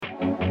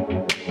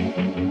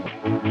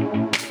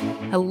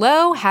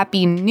Hello,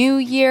 Happy New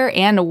Year,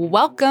 and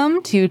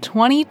welcome to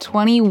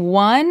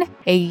 2021,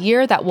 a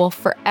year that will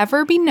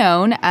forever be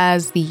known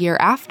as the year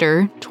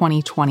after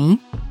 2020.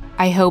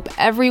 I hope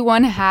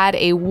everyone had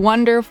a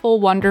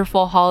wonderful,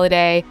 wonderful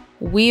holiday.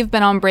 We've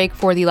been on break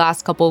for the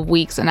last couple of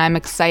weeks, and I'm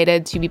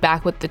excited to be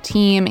back with the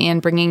team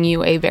and bringing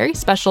you a very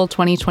special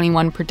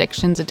 2021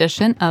 predictions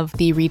edition of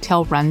the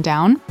Retail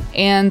Rundown.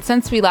 And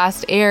since we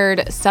last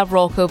aired,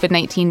 several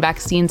COVID-19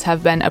 vaccines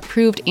have been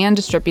approved and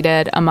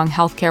distributed among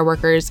healthcare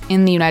workers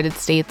in the United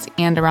States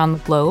and around the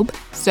globe.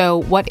 So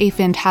what a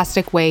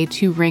fantastic way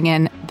to ring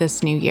in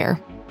this new year.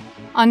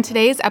 On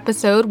today's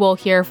episode, we'll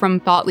hear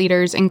from thought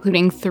leaders,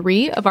 including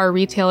 3 of our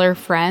retailer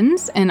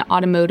friends, an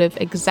automotive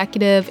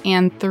executive,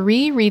 and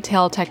 3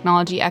 retail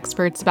technology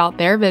experts about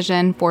their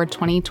vision for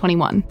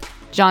 2021.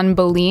 John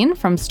Boline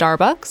from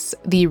Starbucks,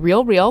 the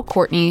Real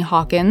Courtney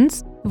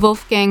Hawkins,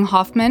 Wolfgang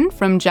Hoffmann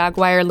from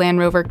Jaguar Land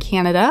Rover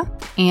Canada,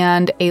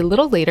 and a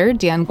little later,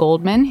 Dan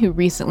Goldman, who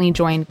recently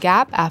joined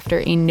Gap after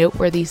a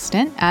noteworthy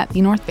stint at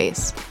the North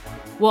Face.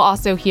 We'll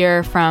also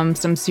hear from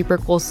some super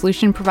cool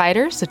solution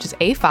providers such as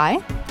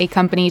AFI, a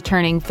company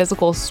turning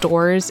physical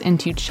stores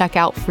into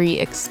checkout-free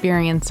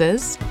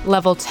experiences.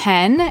 Level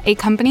 10, a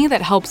company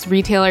that helps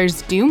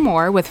retailers do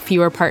more with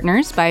fewer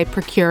partners by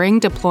procuring,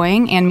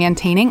 deploying, and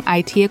maintaining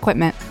IT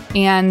equipment.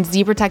 And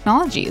Zebra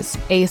Technologies,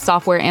 a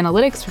software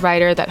analytics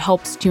provider that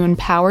helps to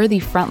empower the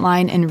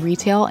frontline in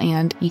retail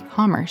and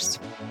e-commerce.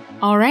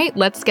 All right,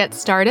 let's get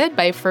started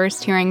by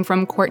first hearing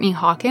from Courtney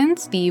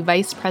Hawkins, the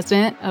Vice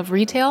President of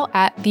Retail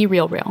at The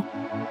RealReal.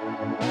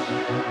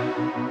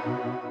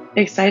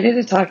 Excited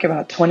to talk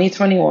about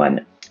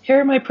 2021.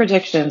 Here are my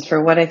predictions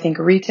for what I think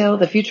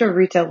the future of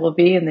retail will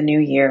be in the new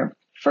year.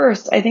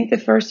 First, I think the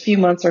first few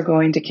months are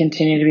going to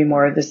continue to be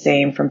more of the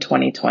same from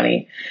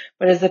 2020.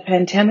 But as the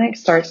pandemic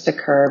starts to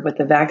curb with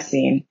the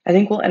vaccine, I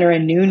think we'll enter a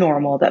new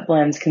normal that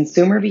blends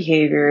consumer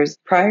behaviors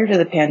prior to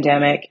the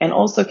pandemic and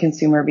also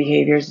consumer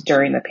behaviors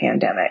during the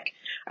pandemic.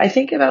 I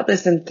think about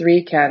this in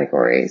 3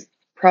 categories: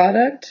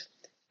 product,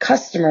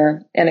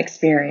 customer, and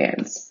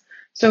experience.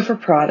 So for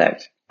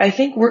product, I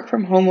think work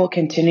from home will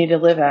continue to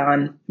live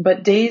on,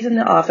 but days in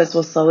the office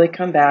will slowly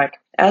come back,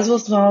 as will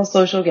small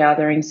social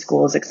gatherings,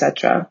 schools,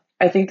 etc.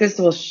 I think this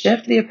will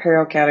shift the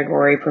apparel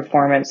category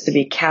performance to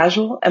be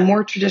casual and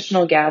more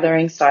traditional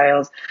gathering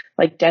styles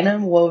like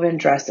denim woven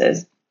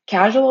dresses.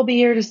 Casual will be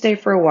here to stay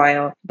for a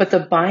while, but the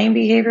buying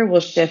behavior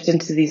will shift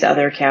into these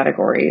other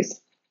categories.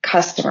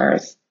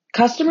 Customers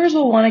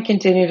will want to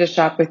continue to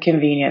shop with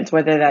convenience,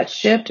 whether that's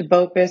shipped,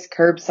 BOPIS,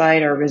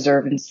 curbside, or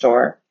reserve in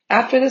store.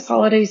 After this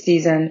holiday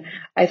season,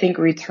 I think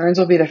returns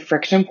will be the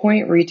friction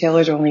point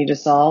retailers will need to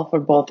solve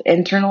for both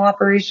internal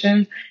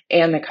operations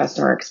and the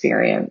customer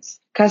experience.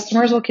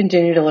 Customers will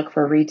continue to look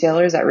for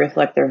retailers that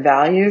reflect their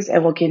values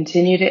and will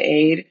continue to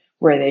aid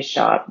where they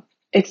shop.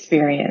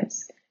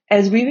 Experience.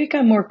 As we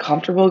become more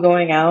comfortable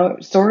going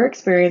out, store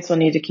experience will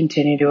need to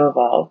continue to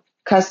evolve.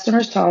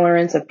 Customers'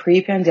 tolerance of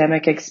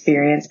pre-pandemic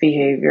experience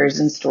behaviors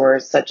in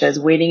stores, such as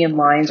waiting in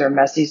lines or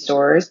messy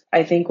stores,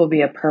 I think will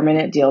be a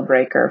permanent deal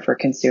breaker for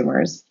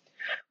consumers.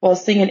 While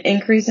seeing an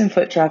increase in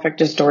foot traffic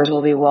to stores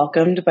will be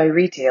welcomed by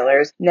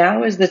retailers,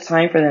 now is the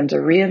time for them to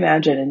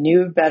reimagine a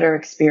new, better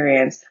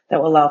experience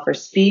that will allow for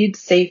speed,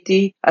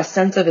 safety, a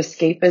sense of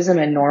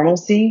escapism and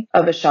normalcy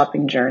of a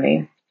shopping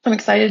journey. I'm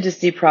excited to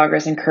see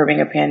progress in curbing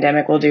a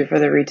pandemic will do for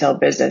the retail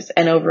business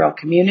and overall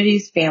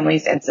communities,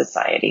 families, and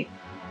society.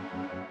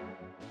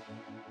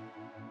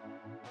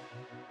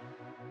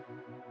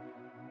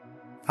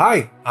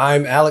 Hi,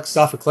 I'm Alex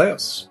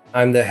Sophocleos.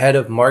 I'm the head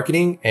of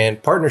marketing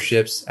and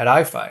partnerships at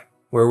AFI,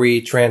 where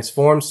we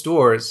transform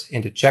stores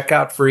into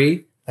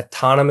checkout-free,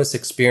 autonomous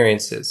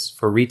experiences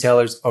for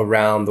retailers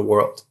around the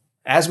world.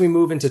 As we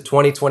move into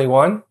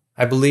 2021,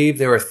 I believe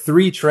there are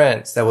 3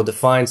 trends that will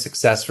define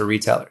success for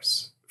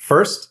retailers.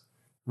 First,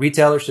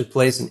 retailers should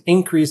place an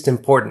increased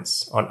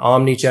importance on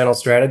omni-channel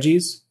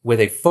strategies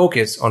with a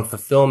focus on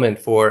fulfillment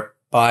for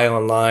buy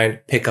online,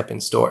 pick up in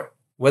store.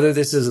 Whether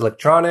this is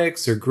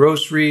electronics or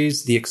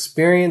groceries, the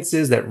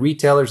experiences that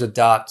retailers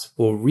adopt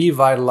will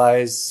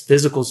revitalize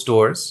physical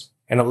stores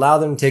and allow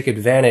them to take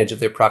advantage of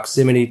their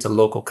proximity to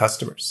local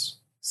customers.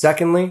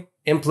 Secondly,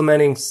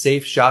 implementing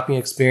safe shopping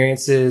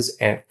experiences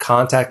and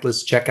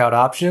contactless checkout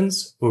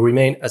options will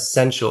remain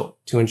essential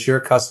to ensure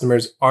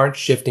customers aren't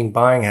shifting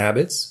buying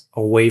habits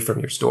away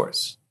from your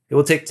stores. It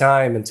will take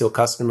time until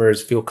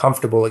customers feel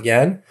comfortable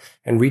again,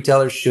 and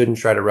retailers shouldn't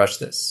try to rush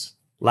this.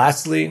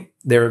 Lastly,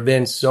 there have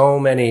been so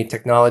many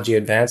technology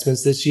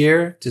advancements this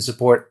year to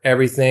support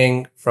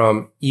everything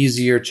from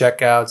easier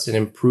checkouts and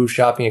improved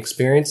shopping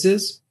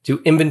experiences to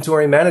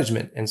inventory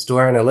management and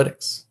store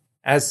analytics.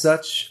 As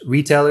such,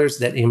 retailers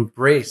that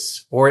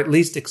embrace or at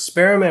least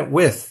experiment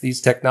with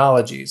these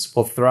technologies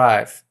will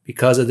thrive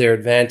because of their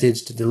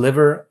advantage to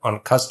deliver on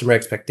customer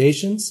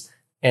expectations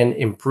and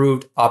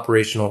improved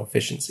operational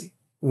efficiency.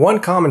 One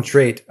common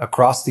trait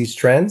across these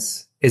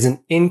trends is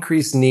an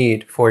increased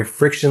need for a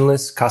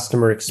frictionless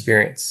customer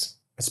experience,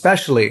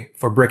 especially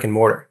for brick and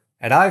mortar.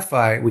 At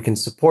iFi, we can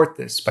support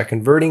this by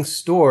converting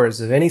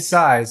stores of any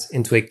size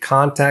into a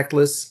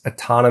contactless,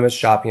 autonomous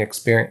shopping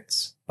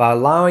experience. By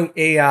allowing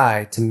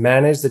AI to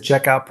manage the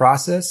checkout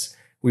process,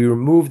 we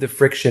remove the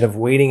friction of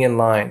waiting in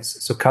lines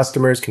so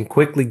customers can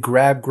quickly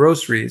grab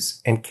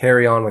groceries and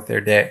carry on with their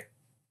day.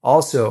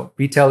 Also,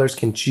 retailers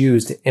can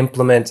choose to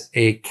implement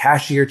a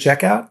cashier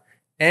checkout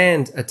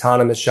and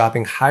autonomous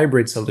shopping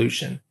hybrid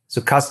solution, so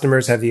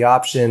customers have the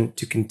option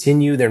to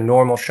continue their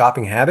normal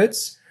shopping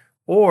habits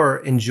or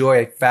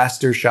enjoy a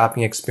faster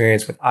shopping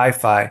experience with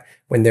iFi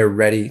when they're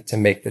ready to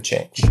make the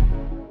change.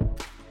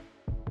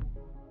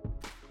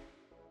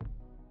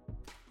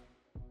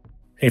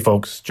 Hey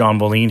folks, John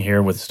Boline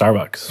here with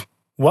Starbucks.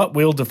 What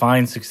will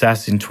define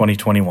success in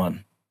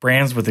 2021?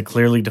 Brands with a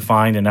clearly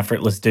defined and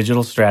effortless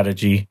digital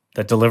strategy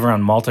that deliver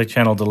on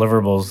multi-channel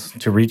deliverables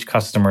to reach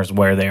customers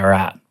where they are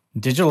at.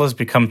 Digital has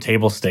become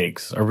table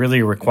stakes, or really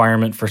a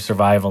requirement for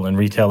survival in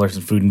retailers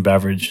and food and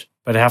beverage.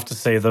 But I have to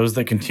say, those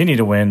that continue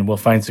to win will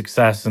find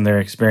success in their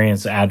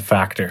experience add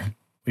factor.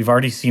 We've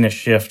already seen a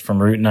shift from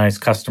routinized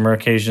customer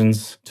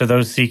occasions to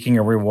those seeking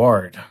a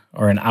reward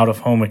or an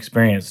out-of-home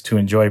experience to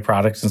enjoy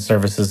products and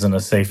services in a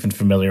safe and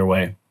familiar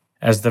way.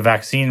 As the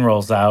vaccine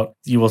rolls out,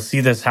 you will see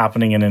this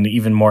happening in an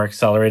even more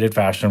accelerated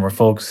fashion where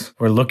folks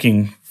were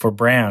looking for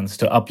brands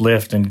to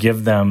uplift and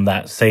give them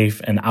that safe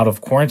and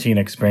out-of-quarantine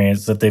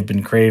experience that they've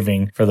been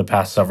craving for the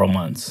past several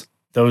months.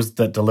 Those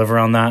that deliver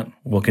on that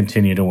will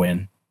continue to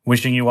win.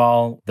 Wishing you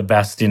all the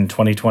best in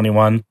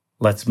 2021.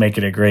 Let's make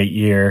it a great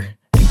year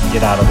and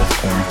get out of this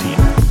quarantine.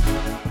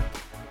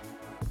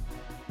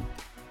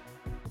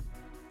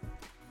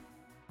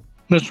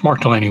 This is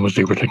Mark Delaney with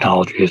Zebra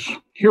Technologies.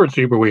 Here at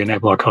Zebra, we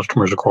enable our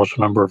customers across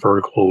a number of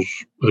verticals,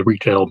 with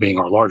retail being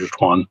our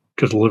largest one,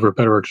 to deliver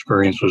better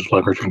experiences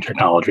leveraging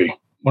technology.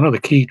 One of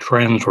the key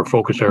trends or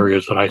focus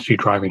areas that I see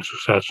driving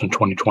success in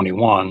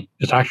 2021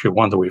 is actually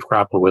one that we've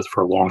grappled with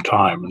for a long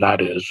time, and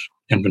that is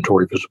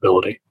inventory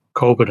visibility.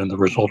 COVID and the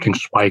resulting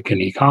spike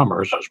in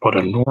e-commerce has put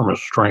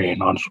enormous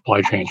strain on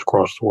supply chains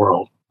across the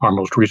world. Our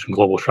most recent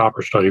global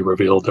shopper study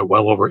revealed that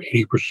well over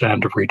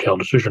 80% of retail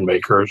decision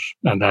makers,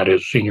 and that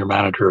is senior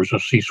managers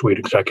and C-suite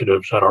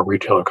executives at our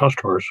retailer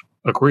customers,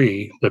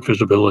 agree that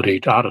visibility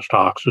to out of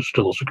stocks is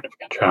still a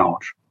significant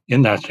challenge.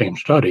 In that same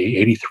study,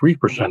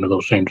 83% of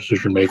those same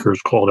decision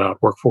makers called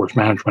out workforce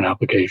management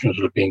applications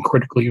as being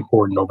critically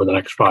important over the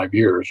next 5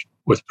 years,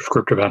 with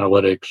prescriptive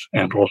analytics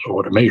and also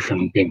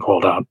automation being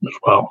called out as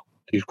well.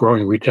 These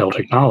growing retail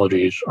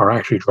technologies are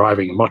actually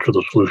driving much of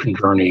the solution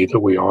journey that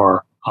we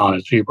are on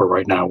at Zebra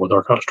right now with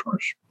our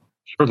customers.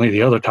 Certainly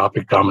the other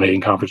topic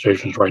dominating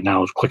conversations right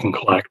now is click and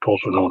collect,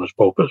 also known as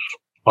BOPUS,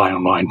 buy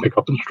online, pick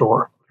up in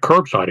store.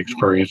 Curbside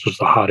experience is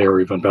the hot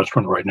area of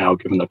investment right now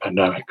given the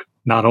pandemic.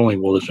 Not only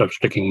will this have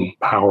sticking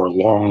power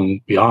long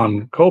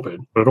beyond COVID,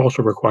 but it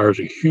also requires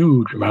a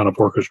huge amount of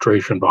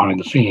orchestration behind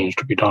the scenes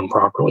to be done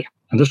properly.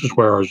 And this is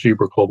where our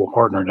Zebra Global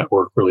Partner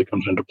Network really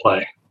comes into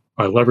play.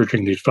 By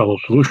leveraging these fellow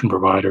solution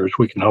providers,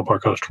 we can help our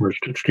customers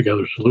stitch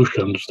together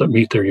solutions that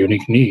meet their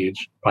unique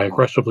needs by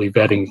aggressively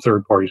vetting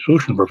third-party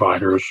solution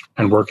providers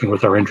and working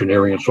with our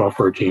engineering and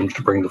software teams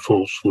to bring the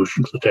full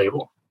solution to the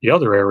table. The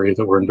other area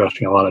that we're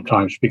investing a lot of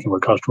time speaking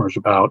with customers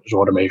about is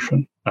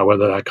automation. Now,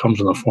 whether that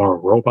comes in the form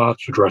of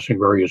robots addressing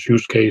various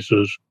use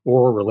cases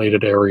or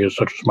related areas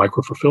such as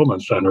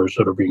micro-fulfillment centers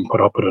that are being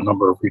put up at a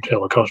number of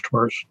retailer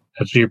customers.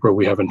 At Zebra,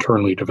 we have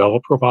internally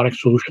developed robotic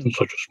solutions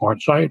such as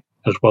SmartSight,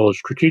 as well as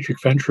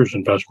strategic ventures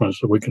investments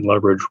that we can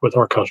leverage with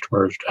our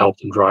customers to help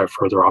them drive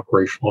further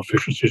operational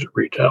efficiencies at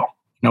retail.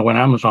 Now, when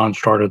Amazon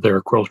started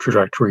their growth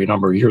trajectory a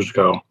number of years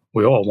ago,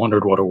 we all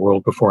wondered what a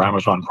world before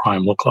Amazon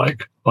Prime looked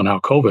like. Well, now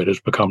COVID has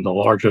become the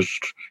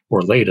largest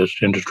or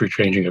latest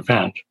industry-changing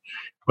event.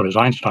 But as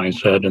Einstein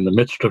said, in the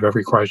midst of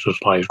every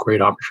crisis lies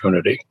great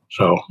opportunity.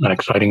 So an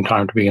exciting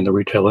time to be in the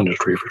retail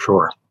industry for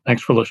sure.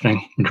 Thanks for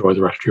listening. Enjoy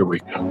the rest of your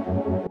week.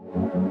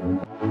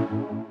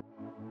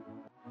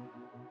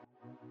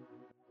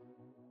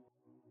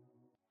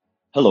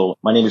 Hello,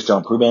 my name is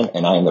John Pruban,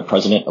 and I am the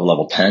president of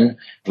Level 10.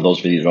 For those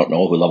of you who don't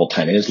know who Level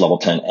 10 is, Level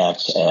 10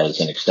 acts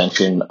as an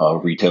extension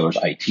of retailers'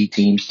 IT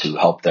teams to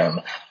help them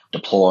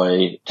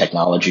deploy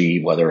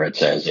technology, whether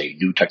it's as a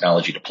new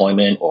technology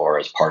deployment or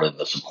as part of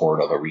the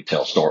support of a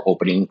retail store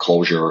opening,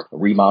 closure,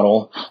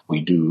 remodel.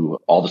 We do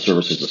all the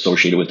services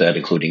associated with that,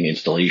 including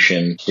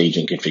installation,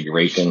 staging,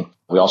 configuration.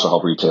 We also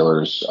help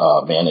retailers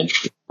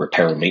manage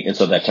repair and maintenance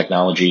of that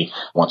technology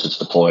once it's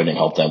deployed and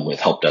help them with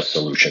help desk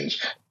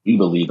solutions. We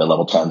believe at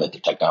Level 10 that the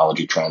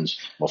technology trends,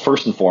 well,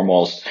 first and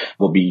foremost,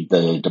 will be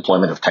the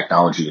deployment of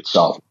technology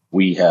itself.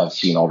 We have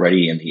seen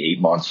already in the 8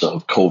 months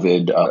of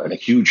COVID a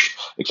huge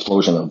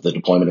explosion of the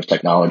deployment of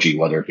technology,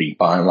 whether it be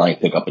buy online,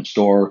 pick up in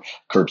store,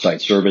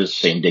 curbside service,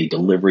 same-day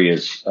delivery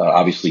is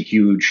obviously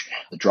huge.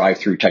 The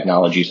drive-through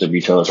technologies that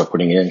retailers are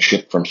putting in,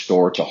 ship from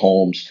store to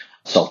homes,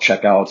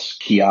 self-checkouts,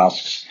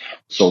 kiosks.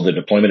 So the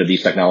deployment of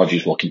these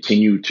technologies will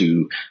continue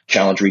to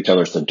challenge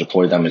retailers to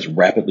deploy them as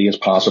rapidly as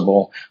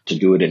possible, to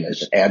do it in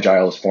as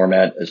agile as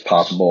format as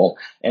possible,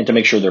 and to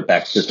make sure their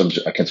back systems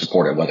can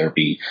support it, whether it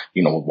be,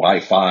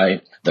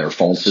 Wi-Fi, their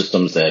phone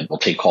systems that will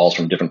take calls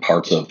from different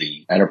parts of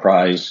the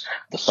enterprise,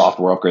 the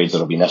software upgrades that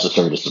will be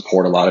necessary to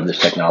support a lot of this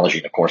technology,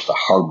 and of course the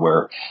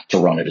hardware to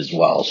run it as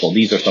well. So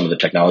these are some of the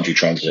technology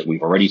trends that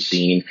we've already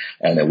seen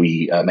and that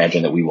we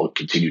imagine that we will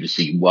continue to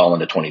see well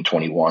into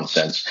 2021,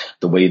 since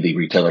the way the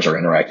retailers are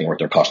interacting with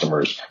their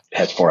customers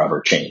has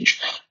forever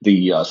changed.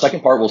 The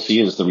second part we'll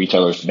see is the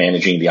retailers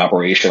managing the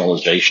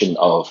operationalization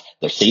of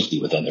their safety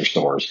within their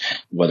stores,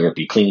 whether it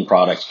be cleaning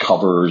products,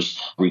 covers.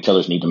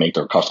 Retailers need to make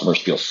their customers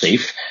feel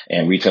safe,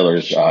 and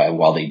retailers,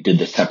 while they did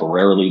this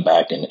temporarily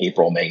back in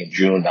April, May, and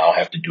June, now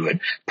have to do it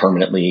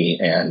permanently,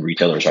 and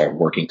retailers are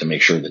working to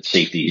make sure that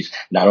safety is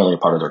not only a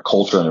part of their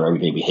culture and their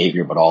everyday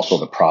behavior, but also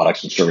the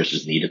products and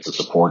services needed to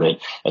support it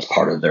as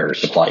part of their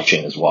supply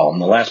chain as well.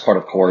 And the last part,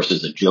 of course,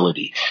 is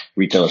agility.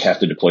 Retailers have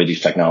to deploy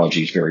these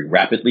technologies very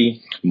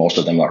rapidly. Most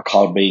of them are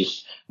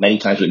cloud-based, many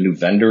times with new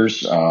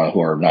vendors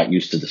who are not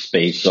used to the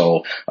space.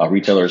 So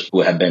retailers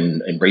who have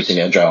been embracing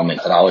agile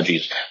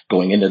methodologies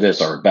going into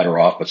this are better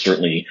off, but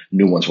certainly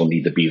new ones will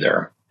need to be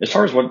there. As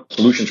far as what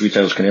solutions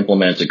retailers can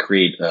implement to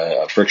create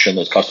a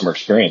frictionless customer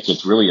experience,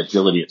 it's really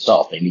agility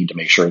itself. They need to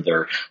make sure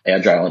they're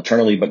agile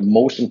internally, but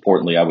most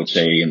importantly, I would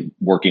say, in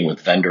working with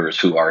vendors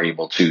who are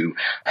able to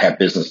have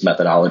business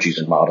methodologies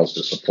and models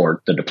to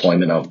support the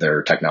deployment of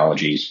their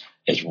technologies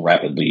as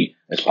rapidly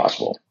as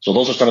possible. So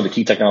those are some of the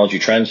key technology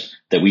trends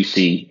that we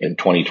see in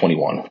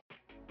 2021.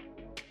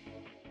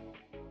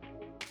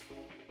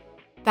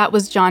 That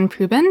was John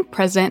Prubin,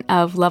 president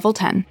of Level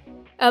 10.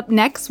 Up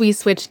next, we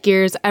switch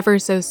gears ever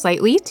so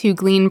slightly to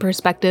glean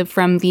perspective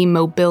from the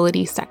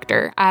mobility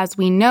sector. As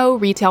we know,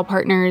 retail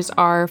partners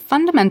are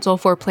fundamental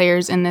for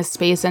players in this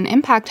space and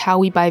impact how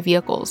we buy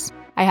vehicles.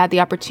 I had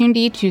the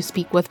opportunity to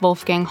speak with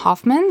Wolfgang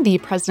Hoffmann, the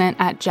president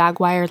at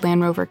Jaguar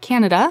Land Rover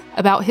Canada,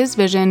 about his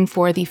vision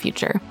for the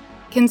future.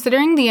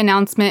 Considering the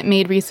announcement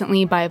made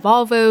recently by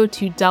Volvo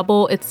to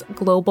double its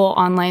global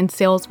online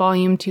sales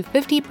volume to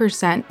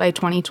 50% by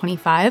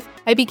 2025,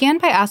 I began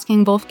by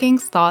asking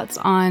Wolfgang's thoughts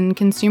on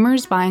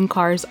consumers buying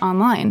cars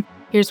online.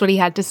 Here's what he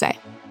had to say.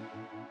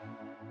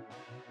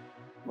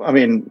 I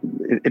mean,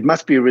 it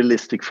must be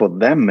realistic for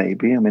them,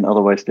 maybe. I mean,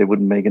 otherwise they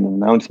wouldn't make an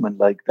announcement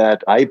like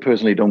that. I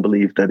personally don't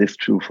believe that is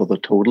true for the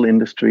total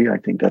industry. I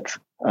think that's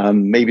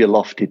maybe a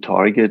lofty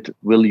target.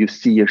 Will you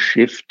see a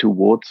shift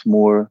towards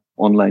more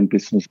online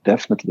business?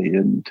 Definitely.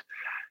 And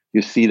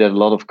you see that a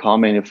lot of car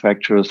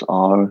manufacturers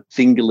are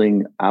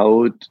singling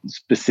out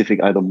specific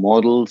either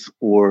models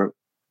or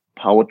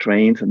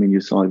powertrains. I mean,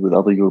 you saw it with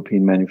other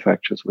European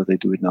manufacturers where they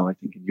do it now, I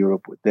think in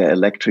Europe with their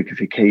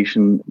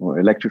electrification or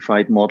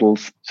electrified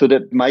models. So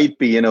that might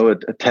be, a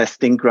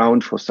testing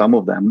ground for some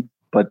of them.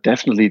 But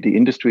definitely the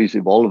industry is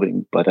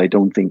evolving, but I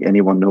don't think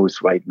anyone knows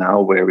right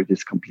now where it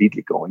is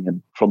completely going.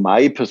 And from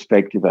my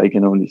perspective, I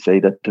can only say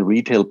that the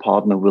retail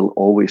partner will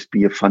always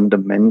be a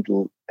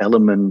fundamental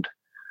element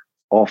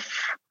of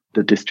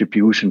the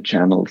distribution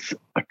channels.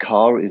 A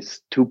car is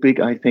too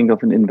big, I think,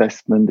 of an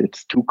investment.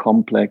 It's too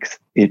complex.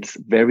 It's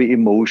very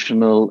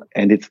emotional,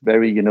 and it's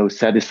very,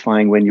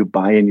 satisfying when you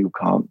buy a new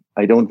car.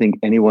 I don't think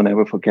anyone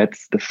ever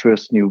forgets the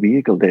first new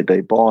vehicle that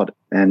they bought.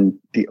 And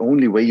the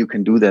only way you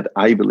can do that,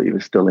 I believe,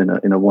 is still in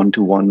a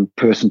one-to-one,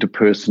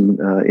 person-to-person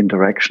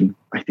interaction.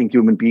 I think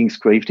human beings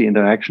crave the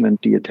interaction and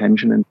the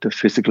attention and the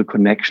physical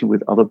connection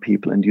with other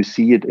people. And you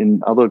see it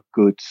in other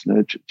goods.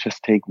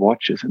 Just take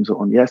watches and so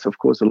on. Yes, of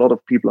course, a lot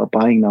of people are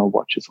buying now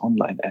watches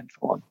online and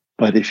so on.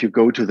 But if you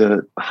go to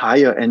the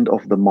higher end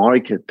of the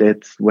market,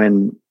 that's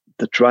when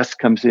the trust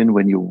comes in,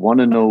 when you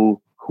want to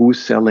know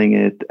who's selling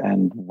it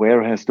and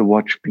where has the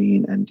watch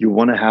been, and you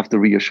want to have the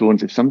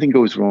reassurance. If something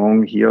goes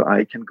wrong here,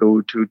 I can go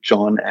to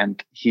John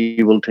and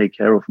he will take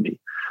care of me.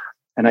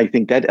 And I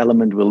think that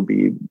element will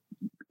be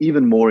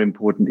even more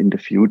important in the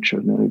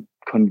future.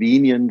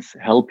 Convenience,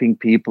 helping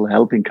people,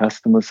 helping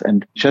customers,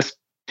 and just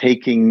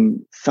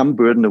taking some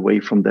burden away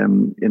from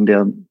them in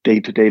their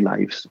day-to-day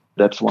lives.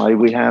 That's why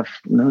we have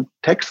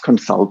tax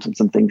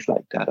consultants and things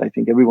like that. I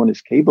think everyone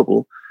is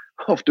capable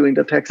of doing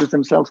the taxes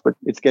themselves, but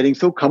it's getting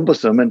so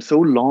cumbersome and so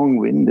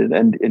long-winded,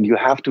 and you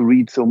have to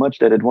read so much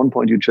that at one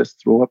point you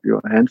just throw up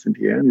your hands in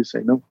the air and you say,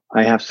 no,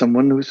 I have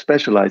someone who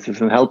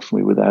specializes and helps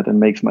me with that and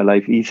makes my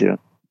life easier.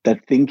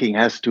 That thinking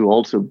has to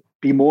also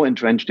be more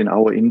entrenched in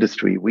our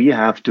industry. We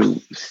have to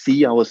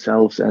see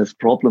ourselves as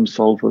problem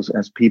solvers,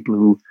 as people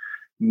who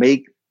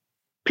make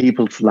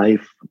people's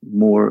life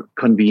more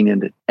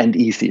convenient and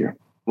easier.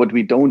 What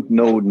we don't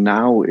know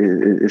now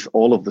is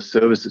all of the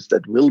services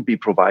that will be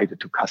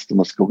provided to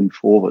customers going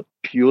forward,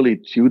 purely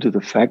due to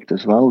the fact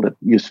as well that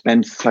you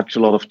spend such a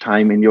lot of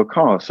time in your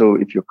car. So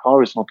if your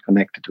car is not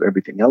connected to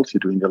everything else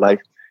you do in your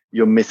life,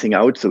 you're missing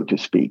out, so to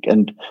speak.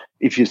 And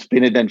if you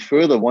spin it then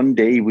further, one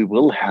day we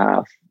will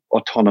have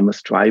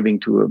autonomous driving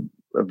to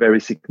a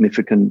very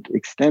significant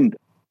extent.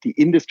 The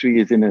industry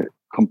is in a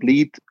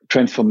complete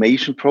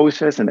transformation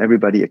process, and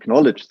everybody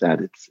acknowledged that.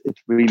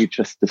 It's really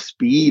just the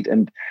speed,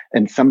 and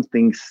some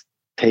things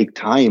take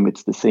time.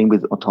 It's the same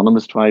with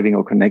autonomous driving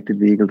or connected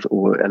vehicles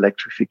or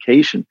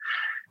electrification.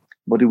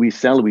 What do we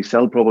sell? We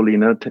sell probably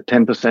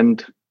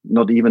 10%,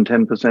 not even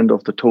 10%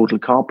 of the total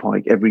car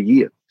park every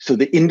year. So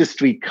the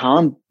industry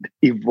can't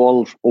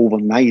evolve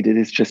overnight. It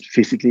is just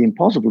physically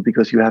impossible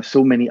because you have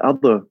so many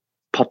other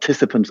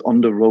participants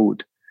on the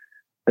road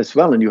as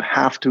well. And you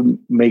have to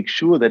make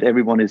sure that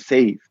everyone is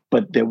safe.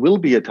 But there will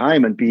be a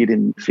time, and be it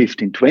in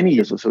 15, 20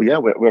 years or so,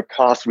 where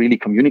cars really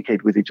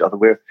communicate with each other,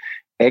 where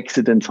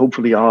accidents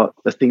hopefully are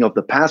a thing of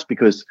the past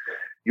because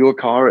your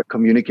car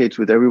communicates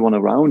with everyone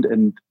around.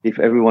 And if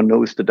everyone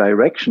knows the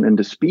direction and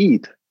the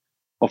speed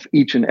of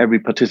each and every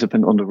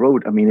participant on the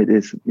road, I mean, it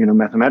is,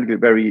 mathematically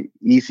very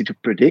easy to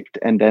predict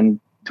and then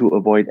to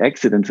avoid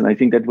accidents. And I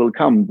think that will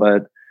come,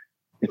 but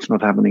it's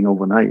not happening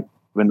overnight.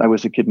 When I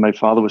was a kid, my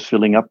father was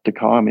filling up the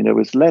car. I mean, there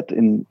was lead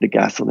in the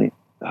gasoline.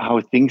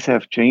 How things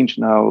have changed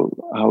now,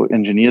 how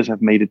engineers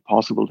have made it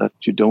possible that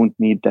you don't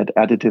need that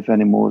additive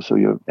anymore, so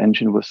your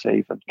engine was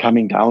safe, and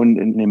coming down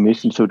in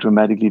emissions so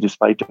dramatically,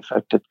 despite the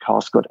fact that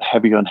cars got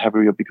heavier and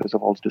heavier because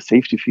of all the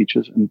safety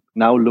features. And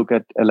now look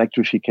at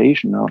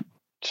electrification now.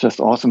 It's just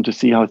awesome to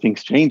see how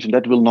things change, and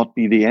that will not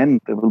be the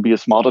end. There will be a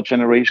smarter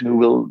generation who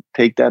will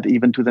take that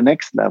even to the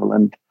next level,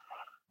 and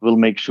will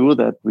make sure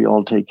that we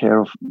all take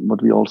care of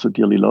what we also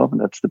dearly love,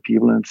 and that's the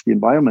people and it's the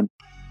environment.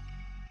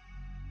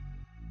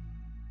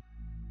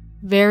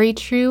 Very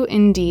true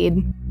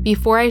indeed.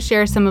 Before I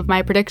share some of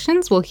my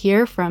predictions, we'll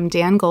hear from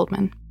Dan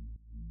Goldman.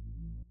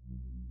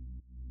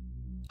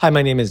 Hi,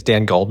 my name is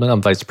Dan Goldman.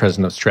 I'm Vice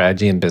President of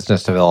Strategy and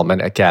Business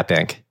Development at Gap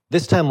Inc.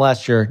 This time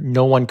last year,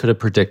 no one could have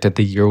predicted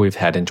the year we've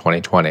had in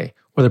 2020,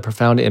 or the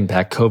profound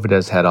impact COVID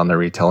has had on the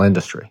retail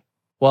industry.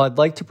 While I'd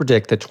like to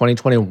predict that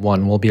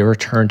 2021 will be a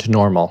return to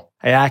normal,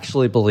 I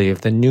actually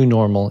believe the new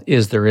normal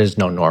is there is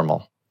no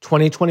normal.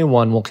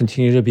 2021 will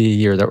continue to be a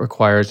year that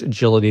requires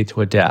agility to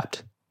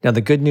adapt. Now,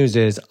 the good news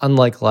is,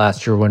 unlike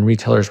last year when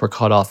retailers were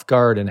caught off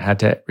guard and had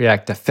to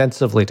react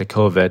defensively to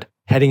COVID,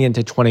 heading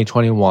into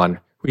 2021,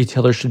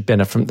 retailers should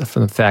benefit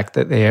from the fact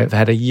that they have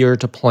had a year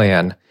to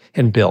plan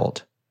and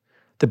build.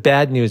 The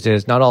bad news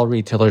is not all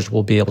retailers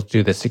will be able to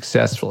do this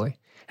successfully.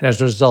 And as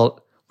a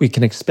result, we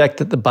can expect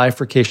that the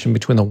bifurcation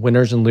between the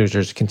winners and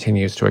losers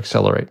continues to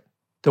accelerate.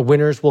 The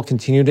winners will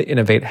continue to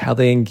innovate how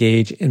they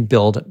engage and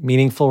build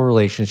meaningful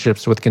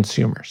relationships with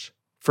consumers.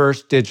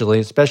 First, digitally,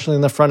 especially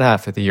in the front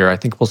half of the year, I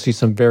think we'll see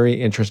some very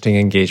interesting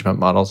engagement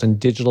models and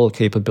digital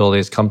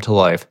capabilities come to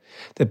life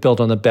that build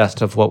on the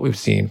best of what we've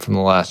seen from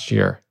the last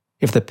year.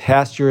 If the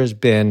past year has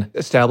been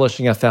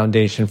establishing a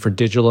foundation for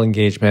digital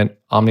engagement,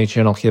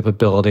 omnichannel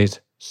capabilities,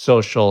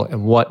 social,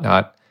 and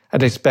whatnot,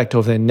 I'd expect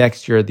over the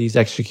next year these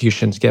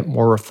executions get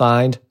more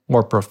refined,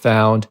 more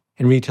profound,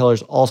 and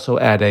retailers also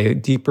add a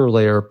deeper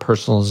layer of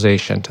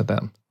personalization to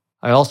them.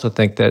 I also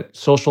think that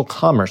social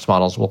commerce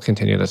models will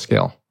continue to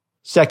scale.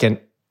 Second,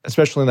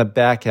 especially in the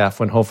back half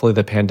when hopefully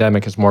the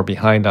pandemic is more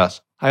behind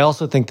us, I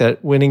also think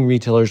that winning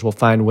retailers will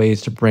find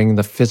ways to bring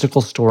the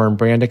physical store and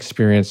brand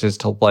experiences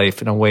to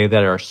life in a way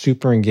that are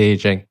super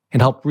engaging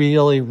and help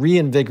really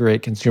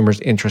reinvigorate consumers'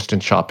 interest in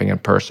shopping in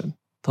person.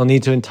 They'll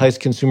need to entice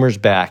consumers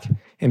back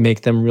and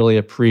make them really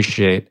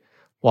appreciate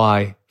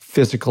why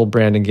physical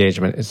brand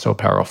engagement is so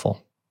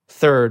powerful.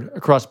 Third,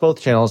 across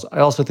both channels, I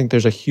also think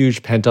there's a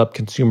huge pent-up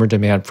consumer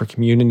demand for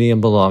community and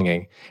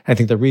belonging. I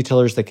think the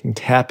retailers that can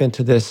tap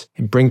into this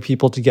and bring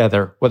people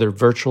together, whether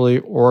virtually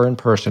or in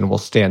person, will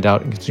stand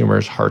out in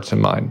consumers' hearts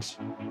and minds.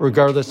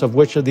 Regardless of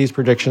which of these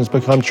predictions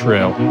become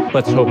true,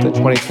 let's hope that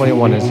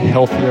 2021 is a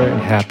healthier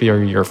and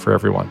happier year for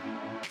everyone.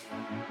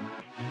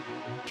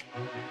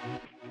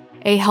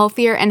 A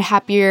healthier and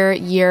happier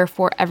year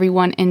for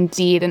everyone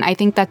indeed. And I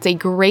think that's a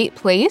great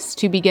place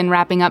to begin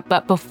wrapping up.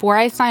 But before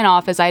I sign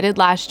off, as I did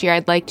last year,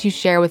 I'd like to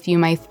share with you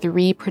my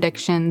 3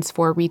 predictions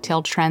for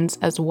retail trends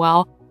as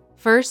well.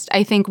 First,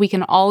 I think we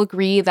can all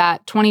agree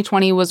that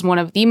 2020 was one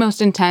of the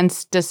most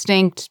intense,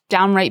 distinct,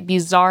 downright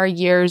bizarre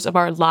years of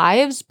our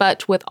lives.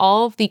 But with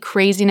all of the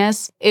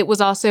craziness, it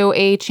was also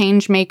a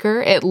change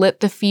maker. It lit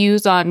the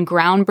fuse on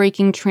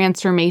groundbreaking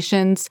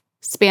transformations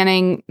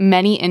spanning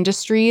many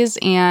industries.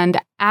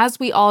 And as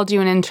we all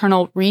do an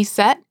internal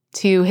reset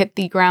to hit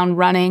the ground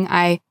running,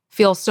 I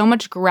feel so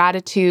much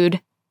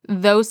gratitude.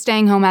 Though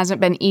staying home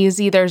hasn't been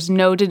easy, there's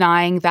no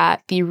denying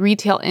that the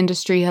retail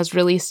industry has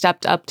really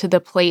stepped up to the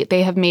plate.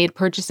 They have made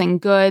purchasing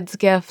goods,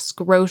 gifts,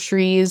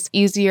 groceries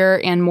easier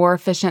and more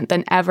efficient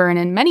than ever. And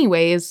in many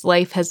ways,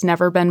 life has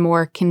never been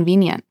more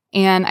convenient.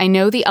 And I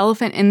know the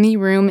elephant in the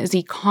room is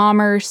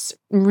e-commerce.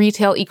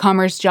 Retail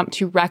e-commerce jumped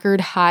to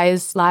record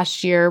highs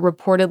last year,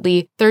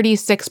 reportedly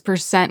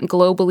 36%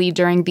 globally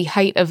during the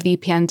height of the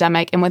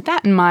pandemic. And with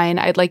that in mind,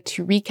 I'd like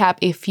to recap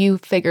a few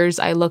figures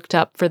I looked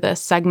up for this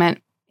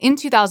segment. In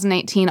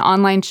 2019,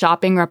 online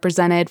shopping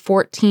represented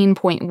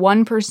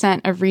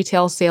 14.1% of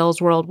retail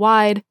sales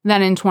worldwide.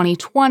 Then in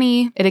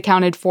 2020, it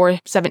accounted for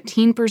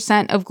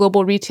 17% of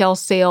global retail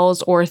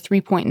sales, or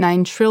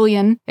 $3.9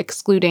 trillion,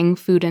 excluding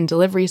food and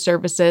delivery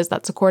services.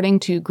 That's according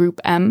to Group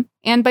M.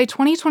 And by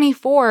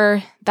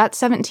 2024, that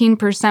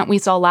 17% we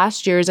saw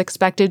last year is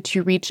expected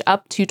to reach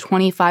up to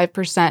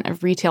 25%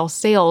 of retail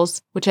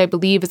sales, which I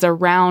believe is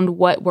around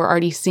what we're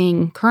already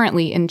seeing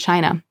currently in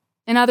China.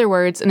 In other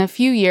words, in a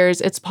few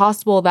years, it's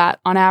possible that,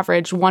 on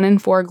average, 1 in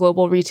 4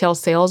 global retail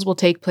sales will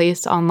take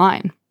place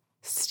online.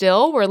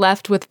 Still, we're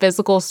left with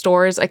physical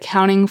stores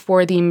accounting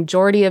for the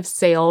majority of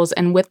sales,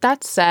 and with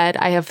that said,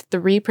 I have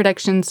 3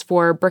 predictions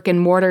for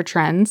brick-and-mortar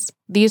trends.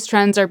 These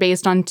trends are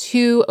based on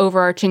 2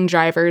 overarching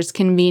drivers: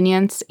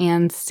 convenience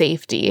and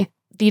safety.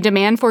 The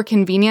demand for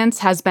convenience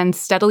has been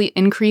steadily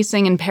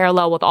increasing in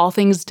parallel with all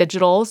things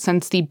digital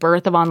since the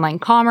birth of online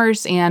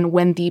commerce, and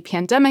when the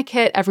pandemic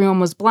hit,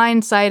 everyone was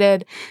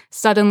blindsided.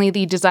 Suddenly,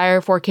 the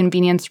desire for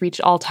convenience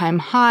reached all-time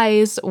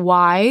highs.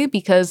 Why?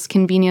 Because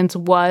convenience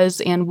was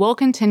and will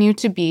continue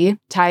to be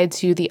tied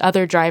to the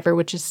other driver,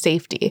 which is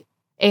safety.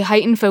 A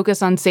heightened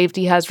focus on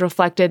safety has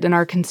reflected in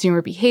our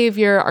consumer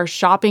behavior. Our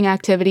shopping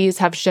activities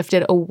have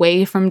shifted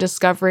away from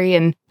discovery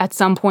and, at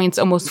some points,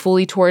 almost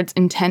fully towards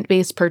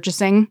intent-based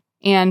purchasing.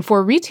 And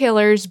for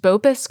retailers,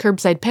 BOPIS,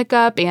 curbside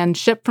pickup, and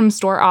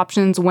ship-from-store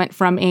options went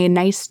from a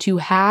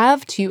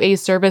nice-to-have to a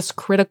service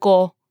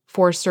critical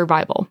for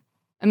survival.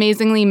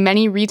 Amazingly,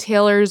 many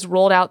retailers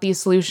rolled out these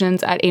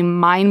solutions at a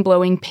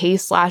mind-blowing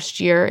pace last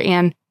year,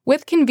 and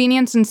with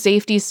convenience and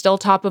safety still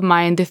top of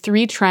mind, the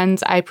 3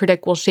 trends I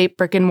predict will shape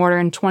brick-and-mortar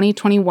in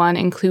 2021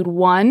 include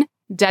 1,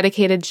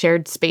 dedicated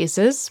shared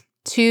spaces,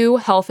 2,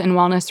 health and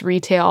wellness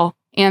retail,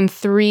 and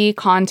 3,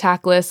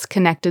 contactless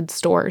connected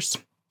stores.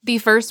 The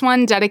first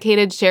one,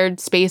 dedicated shared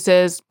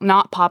spaces,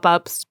 not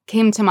pop-ups,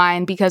 came to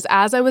mind because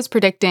as I was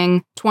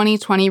predicting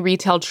 2020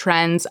 retail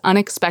trends,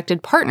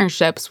 unexpected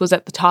partnerships was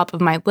at the top of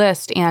my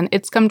list, and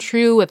it's come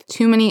true with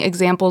too many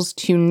examples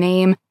to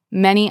name,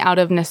 many out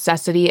of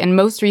necessity. And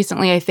most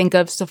recently, I think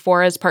of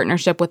Sephora's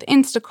partnership with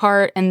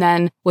Instacart, and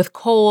then with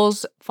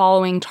Kohl's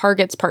following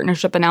Target's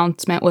partnership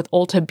announcement with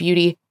Ulta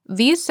Beauty.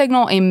 These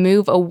signal a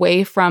move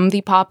away from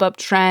the pop-up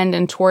trend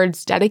and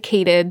towards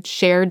dedicated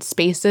shared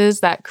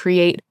spaces that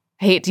create,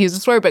 I hate to use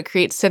this word, but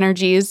create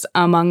synergies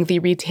among the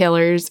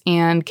retailers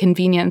and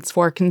convenience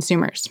for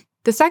consumers.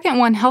 The second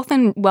one, health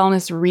and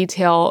wellness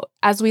retail.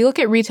 As we look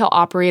at retail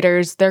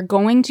operators, they're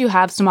going to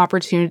have some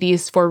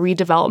opportunities for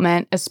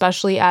redevelopment,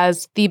 especially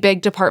as the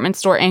big department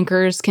store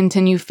anchors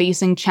continue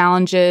facing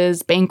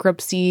challenges,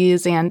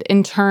 bankruptcies, and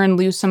in turn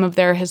lose some of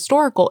their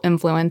historical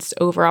influence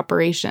over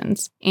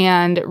operations.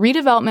 And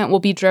redevelopment will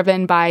be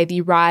driven by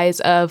the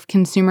rise of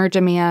consumer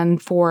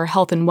demand for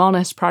health and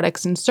wellness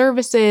products and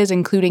services,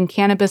 including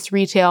cannabis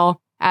retail,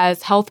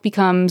 as health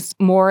becomes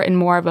more and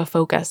more of a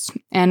focus.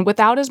 And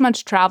without as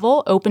much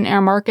travel,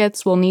 open-air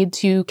markets will need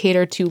to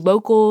cater to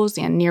locals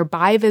and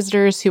nearby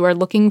visitors who are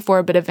looking for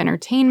a bit of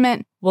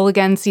entertainment. We'll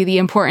again see the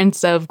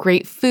importance of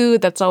great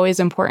food, that's always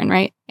important,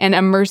 right? And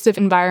immersive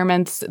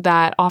environments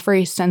that offer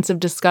a sense of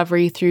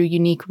discovery through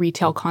unique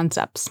retail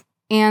concepts.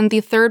 And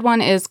the third one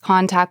is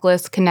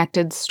contactless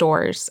connected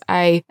stores.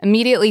 I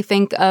immediately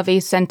think of a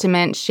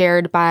sentiment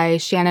shared by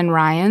Shannon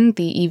Ryan,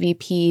 the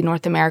EVP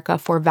North America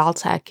for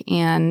Valtech.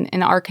 And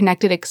in our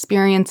Connected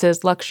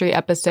Experiences luxury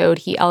episode,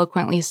 he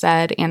eloquently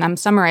said, and I'm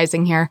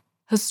summarizing here,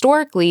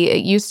 historically,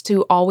 it used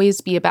to always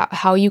be about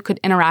how you could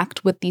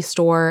interact with the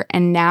store,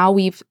 and now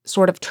we've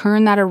sort of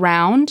turned that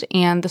around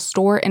and the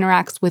store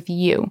interacts with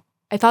you.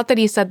 I thought that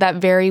he said that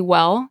very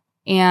well.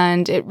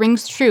 And it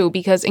rings true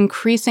because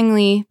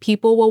increasingly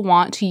people will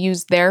want to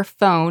use their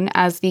phone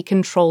as the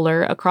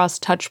controller across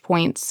touch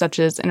points such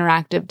as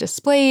interactive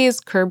displays,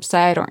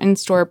 curbside or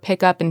in-store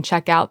pickup and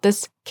checkout.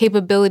 This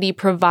capability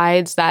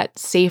provides that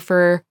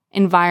safer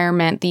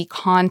environment, the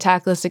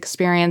contactless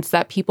experience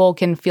that people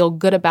can feel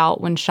good about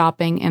when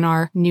shopping in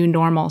our new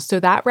normal. So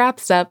that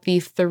wraps up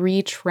the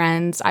 3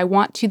 trends. I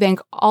want to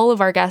thank all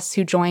of our guests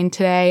who joined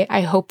today.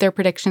 I hope their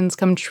predictions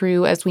come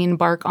true as we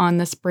embark on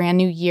this brand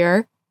new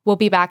year. We'll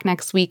be back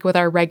next week with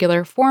our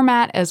regular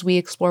format as we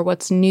explore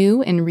what's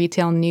new in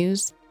retail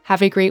news.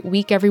 Have a great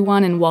week,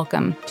 everyone, and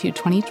welcome to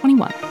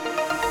 2021.